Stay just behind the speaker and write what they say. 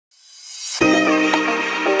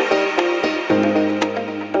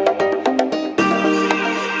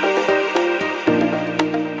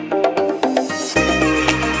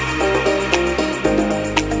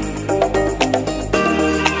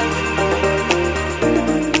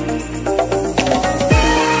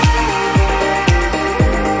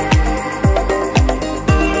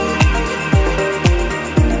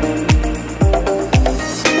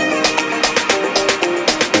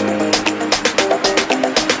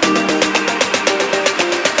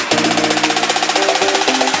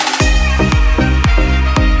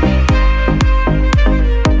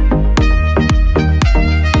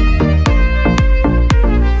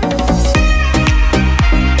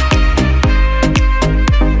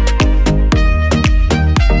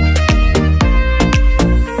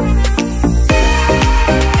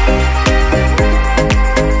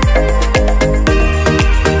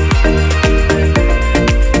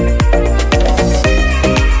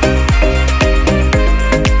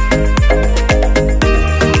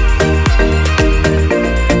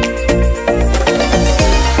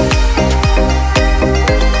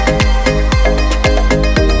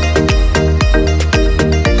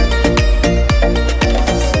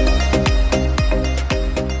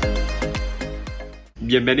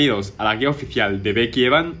Bienvenidos a la guía oficial de Becky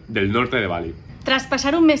Evan del norte de Bali. Tras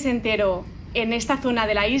pasar un mes entero en esta zona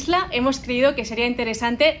de la isla, hemos creído que sería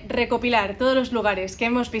interesante recopilar todos los lugares que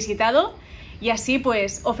hemos visitado y así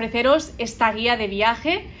pues ofreceros esta guía de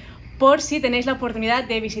viaje por si tenéis la oportunidad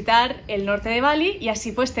de visitar el norte de Bali y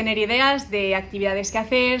así pues tener ideas de actividades que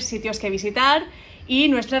hacer, sitios que visitar y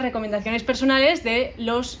nuestras recomendaciones personales de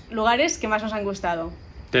los lugares que más nos han gustado.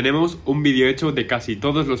 Tenemos un vídeo hecho de casi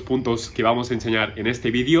todos los puntos que vamos a enseñar en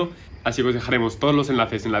este vídeo, así que os dejaremos todos los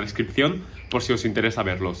enlaces en la descripción por si os interesa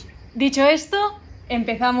verlos. Dicho esto,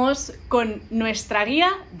 empezamos con nuestra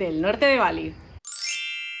guía del norte de Bali.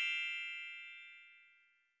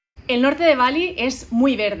 El norte de Bali es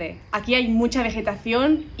muy verde, aquí hay mucha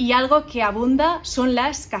vegetación y algo que abunda son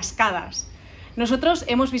las cascadas. Nosotros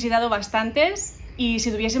hemos visitado bastantes y si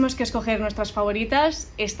tuviésemos que escoger nuestras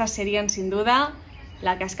favoritas, estas serían sin duda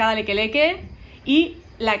la cascada Lekeleke y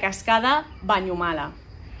la cascada Banyumala.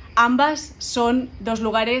 Ambas son dos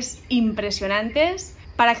lugares impresionantes.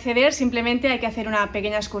 Para acceder simplemente hay que hacer una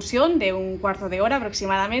pequeña excursión de un cuarto de hora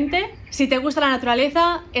aproximadamente. Si te gusta la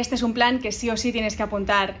naturaleza, este es un plan que sí o sí tienes que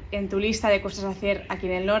apuntar en tu lista de cosas a hacer aquí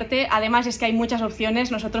en el norte. Además es que hay muchas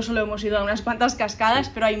opciones, nosotros solo hemos ido a unas cuantas cascadas,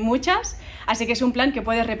 pero hay muchas, así que es un plan que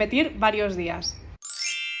puedes repetir varios días.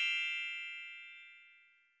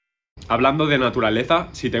 Hablando de naturaleza,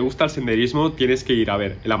 si te gusta el senderismo tienes que ir a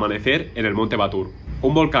ver el amanecer en el Monte Batur,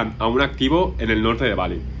 un volcán aún activo en el norte de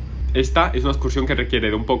Bali. Esta es una excursión que requiere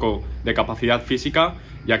de un poco de capacidad física,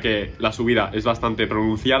 ya que la subida es bastante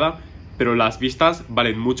pronunciada, pero las vistas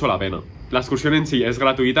valen mucho la pena. La excursión en sí es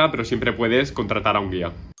gratuita, pero siempre puedes contratar a un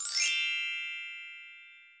guía.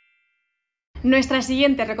 Nuestra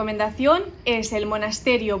siguiente recomendación es el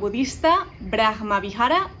monasterio budista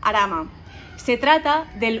Brahmavihara-Arama. Se trata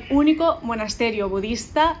del único monasterio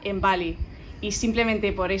budista en Bali y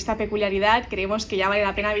simplemente por esta peculiaridad creemos que ya vale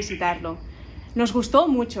la pena visitarlo. Nos gustó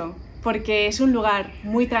mucho porque es un lugar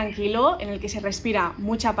muy tranquilo en el que se respira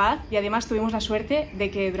mucha paz y además tuvimos la suerte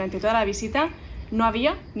de que durante toda la visita no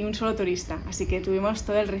había ni un solo turista, así que tuvimos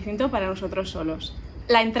todo el recinto para nosotros solos.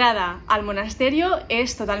 La entrada al monasterio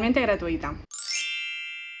es totalmente gratuita.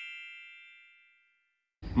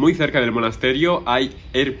 Muy cerca del monasterio hay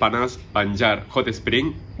Panas Banjar Hot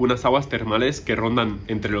Spring, unas aguas termales que rondan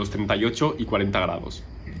entre los 38 y 40 grados.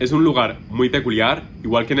 Es un lugar muy peculiar,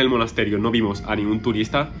 igual que en el monasterio no vimos a ningún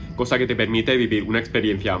turista, cosa que te permite vivir una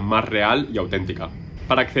experiencia más real y auténtica.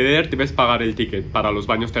 Para acceder debes pagar el ticket para los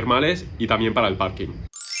baños termales y también para el parking.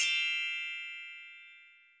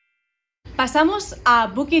 Pasamos a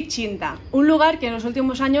Bukit Cinta, un lugar que en los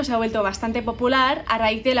últimos años se ha vuelto bastante popular a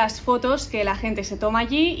raíz de las fotos que la gente se toma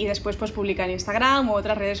allí y después pues publica en Instagram u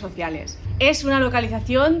otras redes sociales. Es una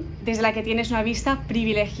localización desde la que tienes una vista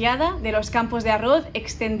privilegiada de los campos de arroz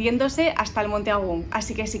extendiéndose hasta el Monte Agung,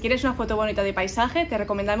 así que si quieres una foto bonita de paisaje te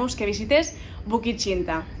recomendamos que visites Bukit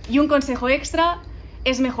Cinta. Y un consejo extra,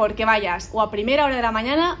 es mejor que vayas o a primera hora de la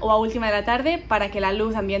mañana o a última de la tarde para que la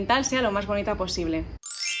luz ambiental sea lo más bonita posible.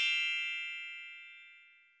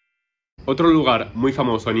 Otro lugar muy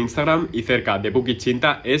famoso en Instagram y cerca de Bukit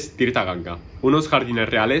Cinta es Tirta Gangga, unos jardines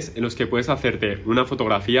reales en los que puedes hacerte una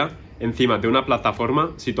fotografía encima de una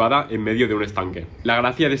plataforma situada en medio de un estanque. La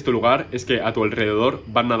gracia de este lugar es que a tu alrededor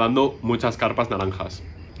van nadando muchas carpas naranjas.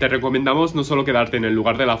 Te recomendamos no solo quedarte en el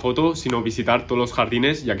lugar de la foto, sino visitar todos los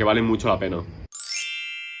jardines ya que valen mucho la pena.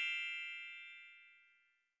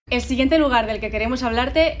 El siguiente lugar del que queremos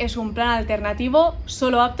hablarte es un plan alternativo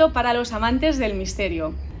solo apto para los amantes del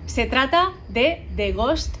misterio. Se trata de The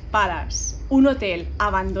Ghost Palace, un hotel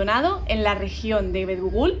abandonado en la región de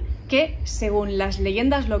Bedugul que, según las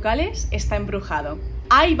leyendas locales, está embrujado.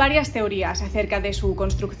 Hay varias teorías acerca de su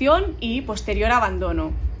construcción y posterior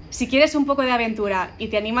abandono. Si quieres un poco de aventura y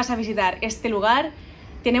te animas a visitar este lugar,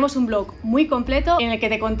 tenemos un blog muy completo en el que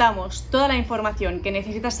te contamos toda la información que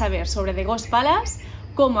necesitas saber sobre The Ghost Palace,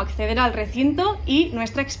 cómo acceder al recinto y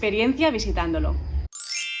nuestra experiencia visitándolo.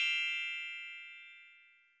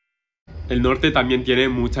 El norte también tiene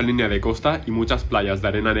mucha línea de costa y muchas playas de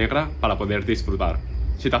arena negra para poder disfrutar.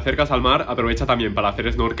 Si te acercas al mar, aprovecha también para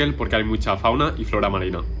hacer snorkel porque hay mucha fauna y flora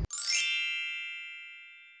marina.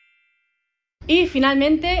 Y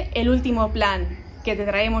finalmente, el último plan que te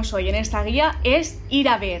traemos hoy en esta guía es ir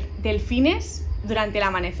a ver delfines durante el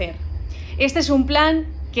amanecer. Este es un plan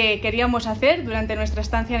que queríamos hacer durante nuestra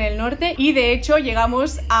estancia en el norte y de hecho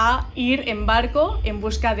llegamos a ir en barco en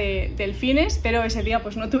busca de delfines, pero ese día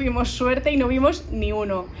pues no tuvimos suerte y no vimos ni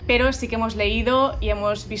uno. Pero sí que hemos leído y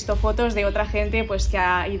hemos visto fotos de otra gente pues que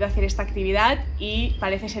ha ido a hacer esta actividad y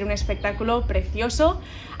parece ser un espectáculo precioso,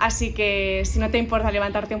 así que si no te importa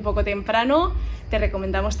levantarte un poco temprano, te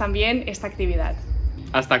recomendamos también esta actividad.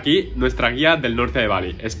 Hasta aquí nuestra guía del norte de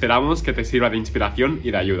Bali. Esperamos que te sirva de inspiración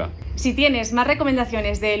y de ayuda. Si tienes más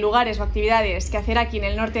recomendaciones de lugares o actividades que hacer aquí en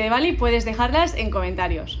el norte de Bali, puedes dejarlas en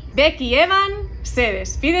comentarios. Becky y Evan se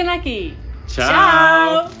despiden aquí.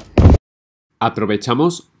 ¡Chao!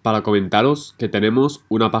 Aprovechamos para comentaros que tenemos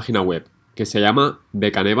una página web que se llama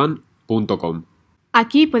becanevan.com.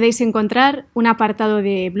 Aquí podéis encontrar un apartado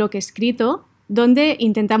de blog escrito donde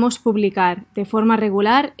intentamos publicar de forma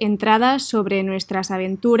regular entradas sobre nuestras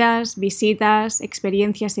aventuras, visitas,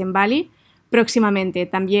 experiencias en Bali, próximamente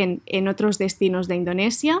también en otros destinos de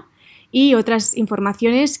Indonesia y otras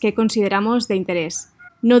informaciones que consideramos de interés.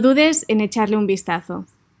 No dudes en echarle un vistazo.